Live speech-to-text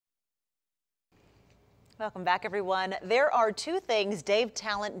Welcome back, everyone. There are two things Dave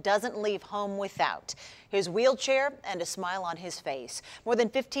Tallent doesn't leave home without: his wheelchair and a smile on his face. More than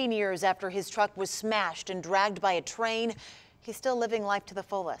 15 years after his truck was smashed and dragged by a train, he's still living life to the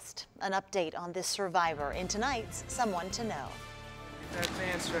fullest. An update on this survivor in tonight's Someone to Know. That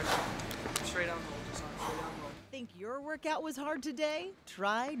fan stretch. Straight on hold. Just on straight on hold. Think your workout was hard today?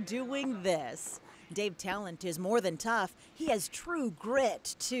 Try doing this. Dave Tallent is more than tough. He has true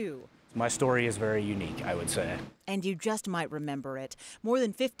grit, too. My story is very unique, I would say. And you just might remember it. More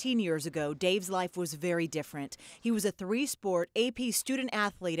than 15 years ago, Dave's life was very different. He was a three-sport AP student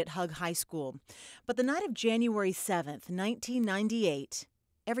athlete at Hug High School. But the night of January 7th, 1998,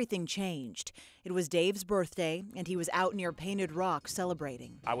 everything changed. It was Dave's birthday, and he was out near Painted Rock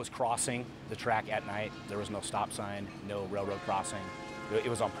celebrating. I was crossing the track at night. There was no stop sign, no railroad crossing. It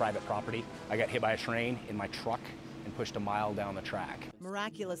was on private property. I got hit by a train in my truck and pushed a mile down the track.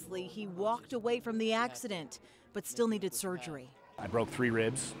 Miraculously, he walked away from the accident, but still needed surgery. I broke 3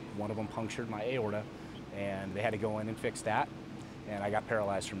 ribs. One of them punctured my aorta, and they had to go in and fix that, and I got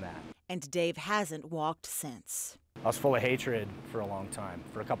paralyzed from that. And Dave hasn't walked since. I was full of hatred for a long time,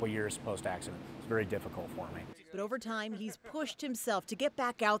 for a couple years post-accident. It was very difficult for me. But over time, he's pushed himself to get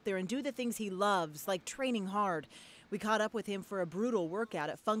back out there and do the things he loves, like training hard. We caught up with him for a brutal workout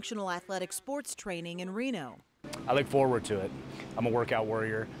at Functional Athletic Sports Training in Reno. I look forward to it. I'm a workout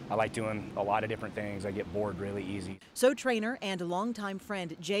warrior. I like doing a lot of different things. I get bored really easy. So trainer and longtime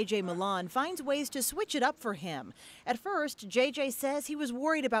friend JJ Milan finds ways to switch it up for him. At first, JJ says he was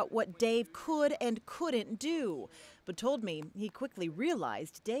worried about what Dave could and couldn't do, but told me he quickly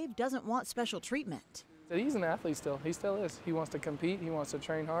realized Dave doesn't want special treatment. He's an athlete still. He still is. He wants to compete. He wants to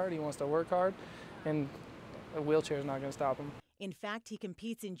train hard. He wants to work hard, and a wheelchair is not going to stop him. In fact, he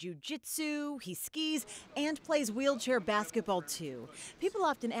competes in jiu-jitsu, he skis, and plays wheelchair basketball too. People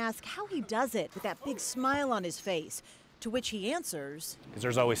often ask how he does it with that big smile on his face, to which he answers, because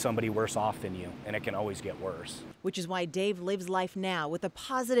there's always somebody worse off than you, and it can always get worse. Which is why Dave lives life now with a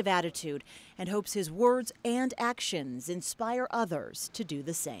positive attitude and hopes his words and actions inspire others to do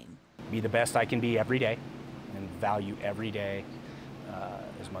the same. Be the best I can be every day, and value every day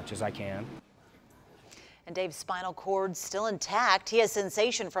as much as I can. And Dave's spinal cord's still intact. He has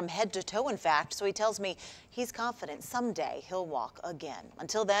sensation from head to toe, in fact, so he tells me he's confident someday he'll walk again.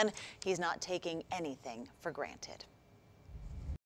 Until then, he's not taking anything for granted.